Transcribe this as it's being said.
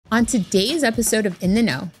On today's episode of In the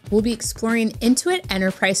Know, we'll be exploring Intuit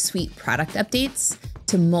Enterprise Suite product updates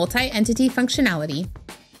to multi-entity functionality,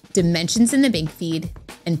 dimensions in the bank feed,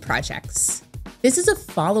 and projects. This is a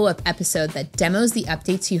follow-up episode that demos the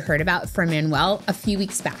updates you heard about from Manuel a few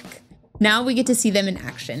weeks back. Now we get to see them in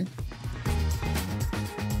action.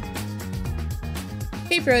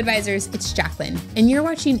 Hey Pro Advisors, it's Jacqueline, and you're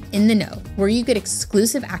watching In the Know, where you get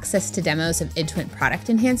exclusive access to demos of Intuit product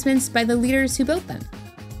enhancements by the leaders who built them.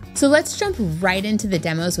 So let's jump right into the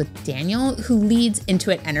demos with Daniel, who leads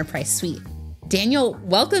Intuit Enterprise Suite. Daniel,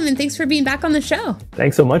 welcome and thanks for being back on the show.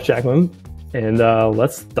 Thanks so much, Jacqueline. And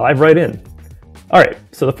let's dive right in. All right,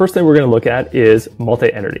 so the first thing we're going to look at is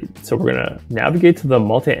multi-entity. So we're going to navigate to the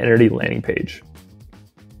multi-entity landing page.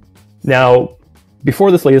 Now,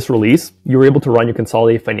 before this latest release, you were able to run your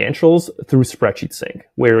consolidated financials through Spreadsheet Sync,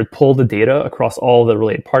 where it would pull the data across all the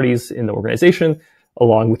related parties in the organization,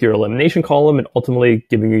 along with your elimination column, and ultimately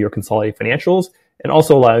giving you your consolidated financials, and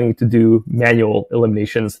also allowing you to do manual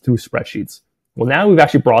eliminations through spreadsheets. Well, now we've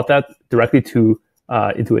actually brought that directly to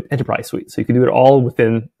Intuit Enterprise Suite, so you can do it all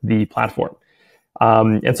within the platform.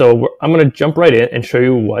 And so I'm going to jump right in and show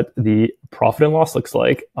you what the profit and loss looks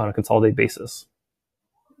like on a consolidated basis.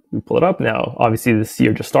 We pull it up now. Obviously, this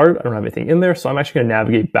year just started. I don't have anything in there, so I'm actually going to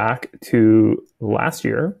navigate back to last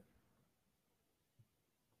year.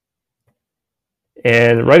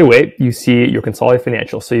 And right away, you see your consolidated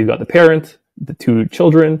financials. So you've got the parent, the two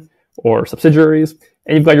children or subsidiaries,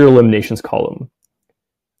 and you've got your eliminations column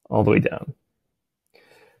all the way down.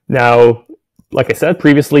 Now, like I said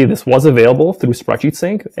previously, this was available through Spreadsheet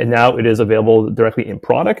Sync, and now it is available directly in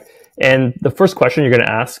product. And the first question you're going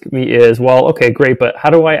to ask me is, well, okay, great, but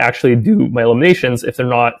how do I actually do my eliminations if they're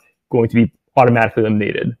not going to be automatically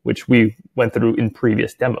eliminated, which we went through in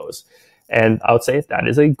previous demos? And I would say that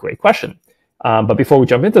is a great question. But before we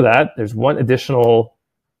jump into that, there's one additional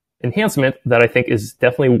enhancement that I think is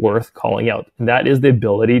definitely worth calling out. And that is the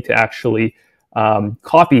ability to actually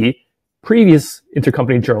copy previous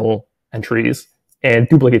intercompany journal entries and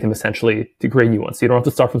duplicate them essentially to create new ones. So you don't have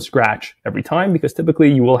to start from scratch every time, because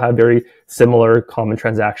typically you will have very similar common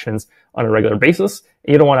transactions on a regular basis,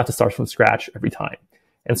 and you don't want to have to start from scratch every time.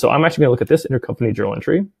 And so I'm actually going to look at this intercompany journal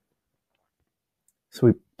entry. So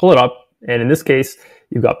we pull it up, and in this case,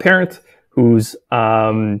 you've got parent who's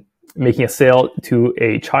making a sale to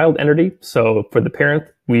a child entity. So for the parent,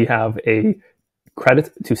 we have a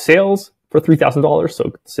credit to sales for $3,000.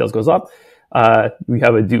 So sales goes up. We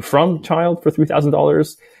have a due from child for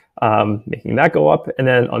 $3,000, making that go up. And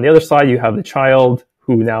then on the other side, you have the child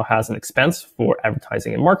who now has an expense for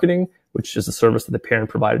advertising and marketing, which is a service that the parent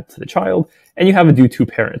provided to the child. And you have a due to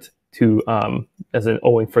parent to as an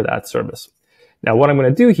owing for that service. Now, what I'm going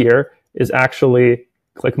to do here is actually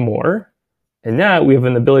click more. And now we have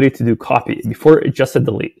an ability to do copy. Before it just said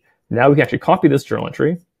delete. Now we can actually copy this journal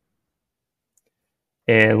entry.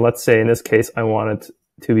 And let's say in this case, I want it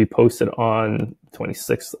to be posted on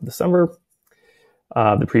 26th of December,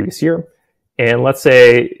 the previous year. And let's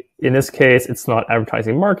say in this case, it's not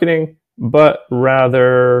advertising marketing, but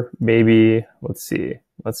rather maybe, let's see,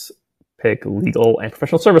 let's pick legal and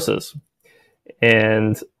professional services.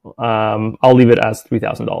 And I'll leave it as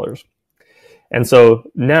 $3,000. And so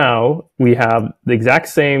now we have the exact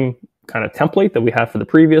same kind of template that we had for the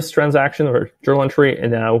previous transaction or journal entry. And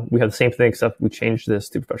now we have the same thing, except we changed this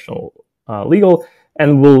to professional legal.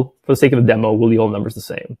 And we'll, for the sake of the demo, we'll leave all the numbers the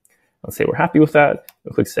same. Let's say we're happy with that.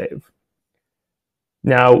 We'll click save.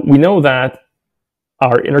 Now we know that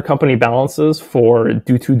our intercompany balances for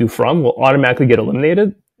due to, due from will automatically get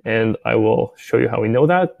eliminated. And I will show you how we know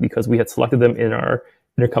that, because we had selected them in our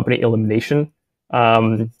intercompany elimination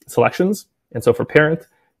selections. And so for parent,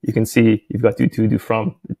 you can see you've got due to, due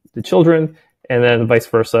from the children, and then vice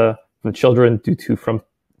versa from the children, due to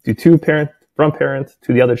parent, from parent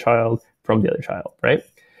to the other child, from the other child, right?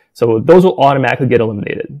 So those will automatically get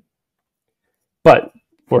eliminated. But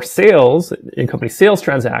for sales, in-company sales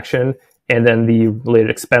transaction, and then the related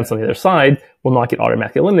expense on the other side will not get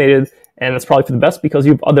automatically eliminated. And that's probably for the best, because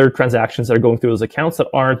you have other transactions that are going through those accounts that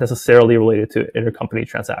aren't necessarily related to intercompany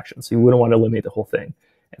transactions. So you wouldn't want to eliminate the whole thing.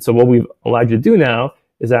 And so what we've allowed you to do now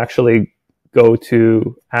is actually go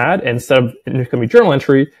to add, and instead of intercompany journal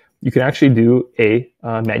entry, you can actually do a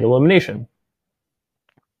manual elimination.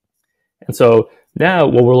 And so now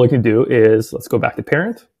what we're looking to do is, let's go back to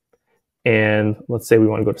parent, and let's say we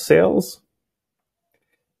want to go to sales,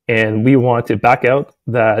 and we want to back out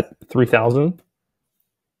that 3,000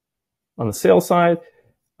 on the sales side.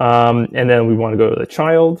 And then we want to go to the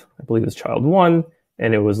child. I believe it's child 1,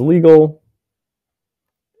 and it was legal.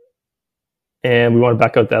 And we want to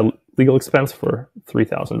back out that legal expense for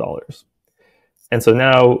 $3,000. And so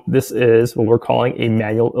now this is what we're calling a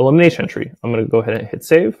manual elimination entry. I'm going to go ahead and hit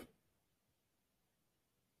save.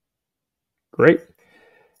 Great.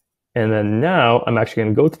 And then now I'm actually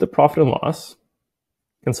going to go to the profit and loss,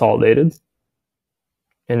 consolidated.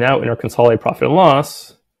 And now in our consolidated profit and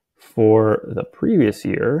loss for the previous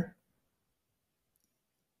year,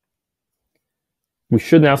 we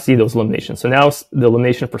should now see those eliminations. So now the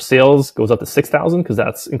elimination for sales goes up to 6,000 because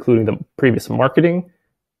that's including the previous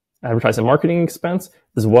advertising marketing expense,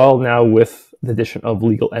 as well now with the addition of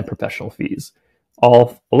legal and professional fees.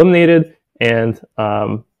 All eliminated, and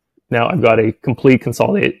now I've got a complete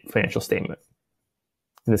consolidated financial statement.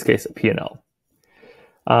 In this case, a P&L.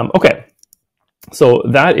 Okay, so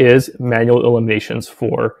that is manual eliminations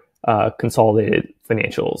for consolidated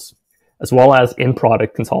financials, as well as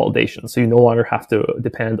in-product consolidation. So you no longer have to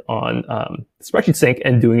depend on spreadsheet sync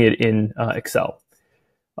and doing it in Excel.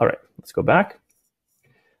 All right, let's go back.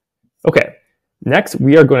 Okay, next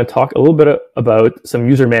we are going to talk a little bit about some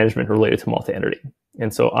user management related to multi-entity.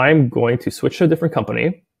 And so I'm going to switch to a different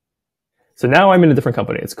company. So now I'm in a different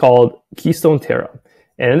company. It's called Keystone Terra.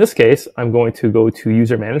 And in this case, I'm going to go to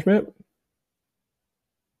user management.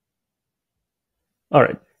 All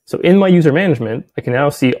right, so in my user management, I can now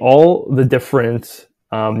see all the different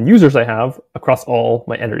users I have across all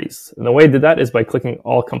my entities. And the way I did that is by clicking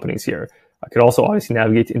all companies here. I could also obviously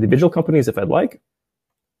navigate to individual companies if I'd like.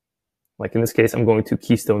 Like in this case, I'm going to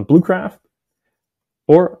Keystone Bluecraft,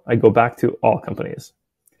 or I go back to all companies.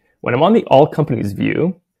 When I'm on the all companies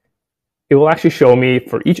view, it will actually show me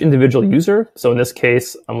for each individual user. So in this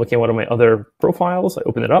case, I'm looking at one of my other profiles. I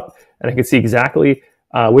open it up and I can see exactly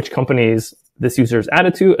which companies this user is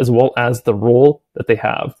added to, as well as the role that they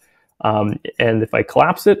have. And if I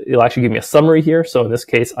collapse it, it'll actually give me a summary here. So in this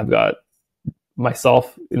case, I've got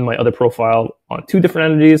myself in my other profile on 2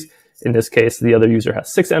 different entities. In this case, the other user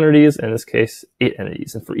has 6 entities, and in this case, 8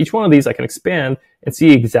 entities. And for each one of these, I can expand and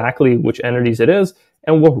see exactly which entities it is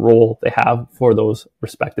and what role they have for those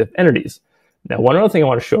respective entities. Now, one other thing I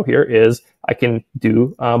want to show here is I can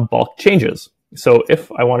do bulk changes. So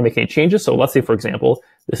if I want to make any changes, so let's say, for example,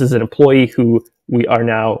 this is an employee who we are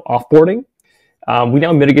now offboarding. We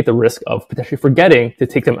now mitigate the risk of potentially forgetting to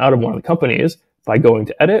take them out of one of the companies by going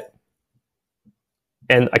to edit.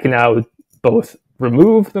 And I can now both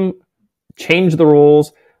remove them, change the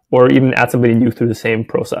roles, or even add somebody new through the same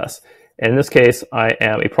process. And in this case, I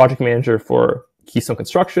am a project manager for Keystone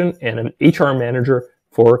Construction and an HR manager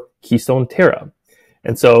for Keystone Terra.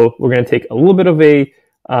 And so we're going to take a little bit of a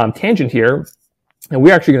tangent here, and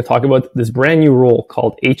we're actually going to talk about this brand new role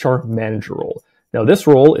called HR manager role. Now, this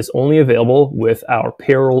role is only available with our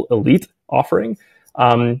Payroll Elite offering,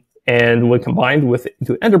 and when combined with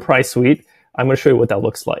Intuit Enterprise Suite, I'm going to show you what that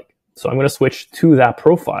looks like. So I'm going to switch to that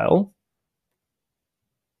profile,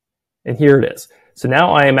 and here it is. So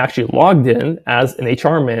now I am actually logged in as an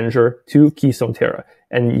HR manager to Keystone Terra.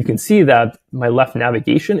 And you can see that my left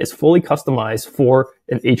navigation is fully customized for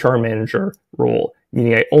an HR manager role,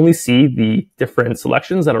 meaning I only see the different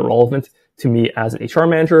selections that are relevant to me as an HR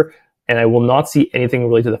manager, and I will not see anything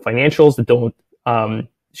related to the financials that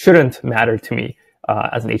shouldn't matter to me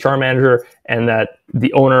as an HR manager, and that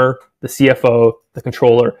the owner, the CFO, the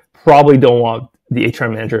controller probably don't want the HR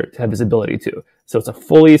manager to have visibility to. So it's a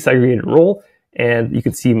fully segregated role, and you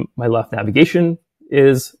can see my left navigation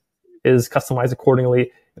is customized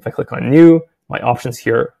accordingly. If I click on new, my options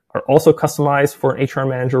here are also customized for an HR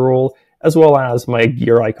manager role, as well as my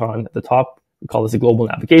gear icon at the top. We call this a global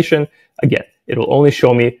navigation. Again, it will only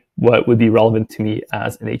show me what would be relevant to me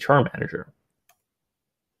as an HR manager.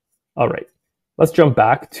 All right, let's jump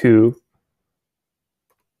back to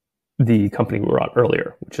the company we were on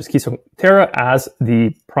earlier, which is Keystone Terra as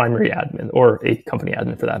the primary admin, or a company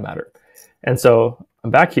admin for that matter. And so I'm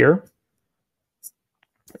back here.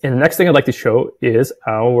 And the next thing I'd like to show is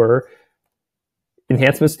our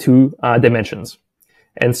enhancements to dimensions.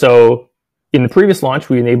 And so in the previous launch,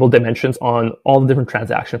 we enabled dimensions on all the different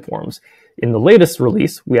transaction forms. In the latest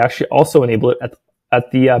release, we actually also enable it at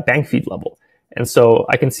the bank feed level. And so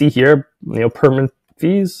I can see here, permanent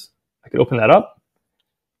fees. I could open that up,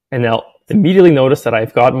 and now immediately notice that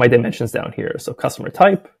I've got my dimensions down here. So customer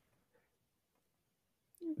type,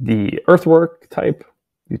 the earthwork type,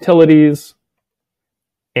 utilities,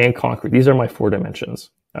 and concrete. These are my 4 dimensions.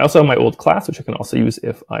 I also have my old class, which I can also use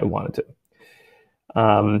if I wanted to.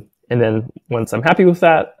 And then once I'm happy with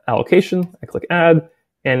that allocation, I click add,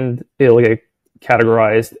 and it'll get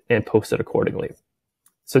categorized and posted accordingly.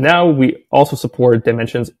 So now we also support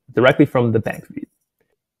dimensions directly from the bank feed.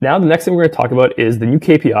 Now, the next thing we're going to talk about is the new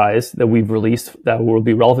KPIs that we've released that will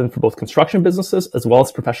be relevant for both construction businesses as well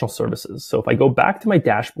as professional services. So if I go back to my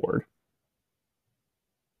dashboard,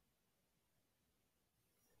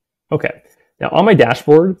 Okay, now on my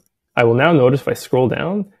dashboard, I will now notice if I scroll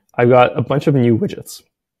down, I've got a bunch of new widgets.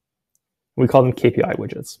 We call them KPI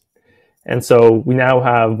widgets. And so we now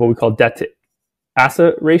have what we call debt to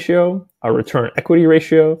asset ratio, our return on equity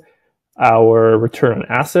ratio, our return on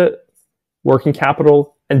asset, working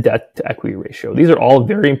capital, and debt to equity ratio. These are all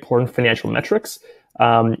very important financial metrics,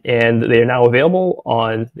 and they are now available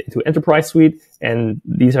on the Intuit Enterprise Suite. And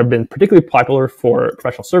these have been particularly popular for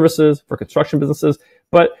professional services, for construction businesses,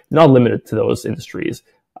 but not limited to those industries.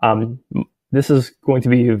 This is going to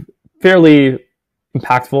be fairly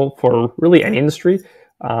impactful for really any industry,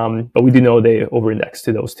 but we do know they over-index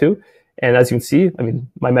to those two. And as you can see, I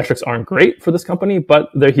mean, my metrics aren't great for this company, but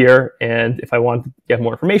they're here. And if I want to get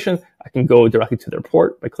more information, I can go directly to the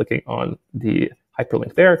report by clicking on the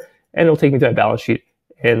hyperlink there, and it'll take me to my balance sheet,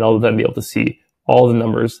 and I'll then be able to see all the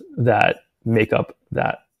numbers that make up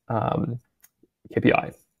that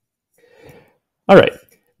KPI. All right,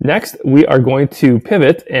 next we are going to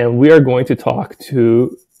pivot, and we are going to talk we're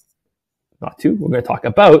going to talk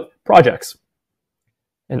about projects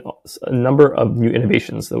and a number of new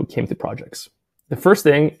innovations that came to projects. The first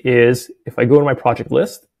thing is, if I go to my project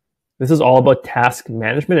list, this is all about task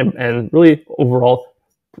management and really overall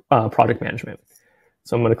project management.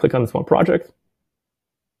 So I'm going to click on this one project.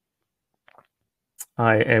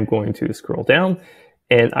 I am going to scroll down,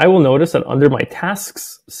 and I will notice that under my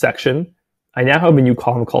tasks section, I now have a new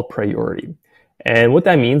column called priority. And what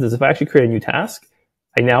that means is if I actually create a new task,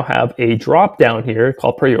 I now have a drop down here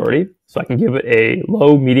called priority. So I can give it a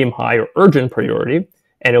low, medium, high, or urgent priority,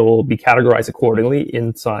 and it will be categorized accordingly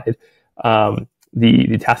inside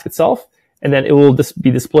the task itself. And then it will just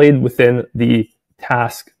be displayed within the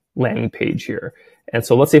task landing page here. And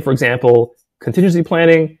so let's say, for example, contingency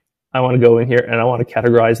planning, I want to go in here and I want to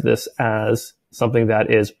categorize this as something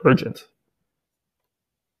that is urgent.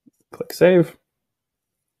 Click save.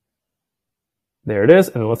 There it is.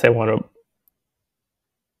 And let's say I want to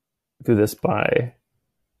do this by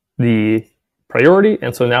the priority.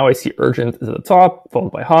 And so now I see urgent is at the top,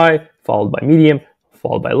 followed by high, followed by medium,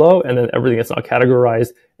 followed by low, and then everything that's not categorized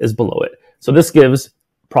is below it. So this gives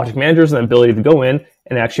project managers an ability to go in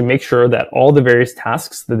and actually make sure that all the various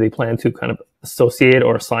tasks that they plan to kind of associate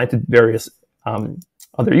or assign to various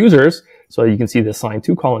other users, so you can see the assign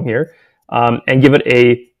to column here, and give it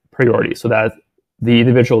a priority so that the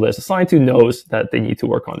individual that's assigned to knows that they need to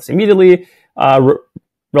work on this immediately,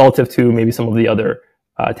 relative to maybe some of the other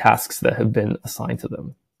tasks that have been assigned to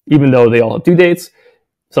them. Even though they all have due dates,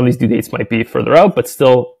 some of these due dates might be further out, but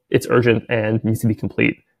still it's urgent and needs to be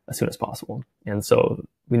complete as soon as possible. And so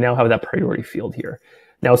we now have that priority field here.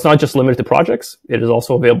 Now it's not just limited to projects, it is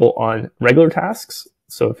also available on regular tasks.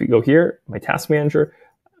 So if you go here, my task manager,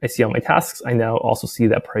 I see on my tasks, I now also see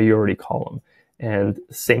that priority column. And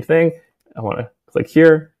same thing, I want to click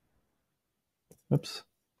here. Oops.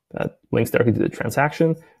 That links directly to the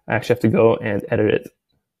transaction. I actually have to go and edit it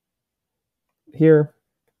here.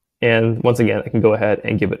 And once again, I can go ahead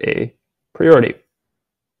and give it a priority.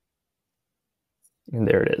 And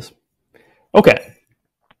there it is. Okay,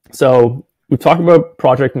 so we've talked about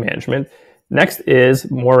project management. Next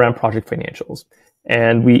is more around project financials.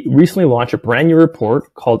 And we recently launched a brand new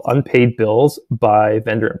report called Unpaid Bills by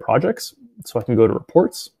Vendor and Projects. So I can go to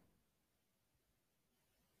Reports.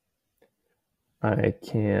 I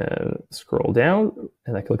can scroll down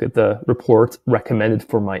and I can look at the report recommended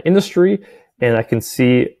for my industry, and I can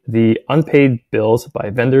see the unpaid bills by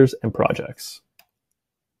vendors and projects.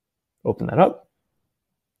 Open that up.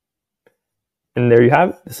 And there you have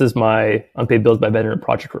it. This is my unpaid bills by vendor and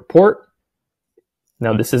project report.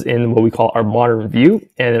 Now this is in what we call our modern view,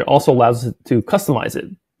 and it also allows us to customize it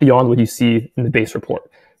beyond what you see in the base report.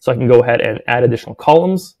 So I can go ahead and add additional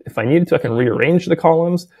columns. If I needed to, I can rearrange the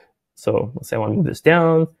columns. So let's say I want to move this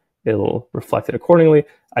down, it'll reflect it accordingly.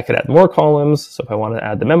 I could add more columns. So if I want to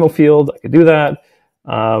add the memo field, I could do that.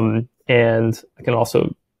 And I can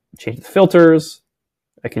also change the filters.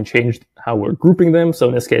 I can change how we're grouping them. So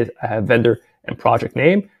in this case, I have vendor and project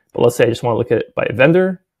name, but let's say I just want to look at it by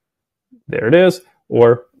vendor. There it is.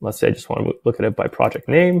 Or let's say I just want to look at it by project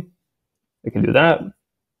name. I can do that.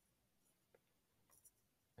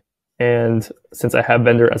 And since I have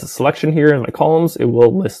vendor as a selection here in my columns, it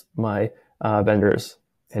will list my vendors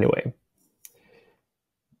anyway.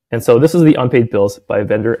 And so this is the unpaid bills by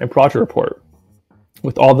vendor and project report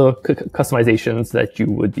with all the customizations that you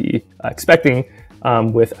would be expecting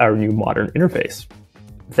with our new modern interface.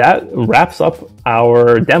 That wraps up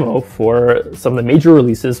our demo for some of the major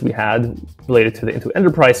releases we had related to the Intuit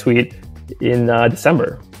Enterprise Suite in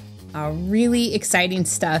December. Really exciting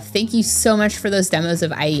stuff. Thank you so much for those demos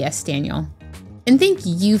of IES, Daniel. And thank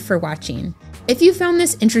you for watching. If you found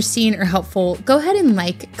this interesting or helpful, go ahead and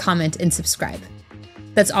like, comment, and subscribe.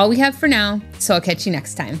 That's all we have for now, so I'll catch you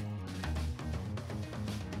next time.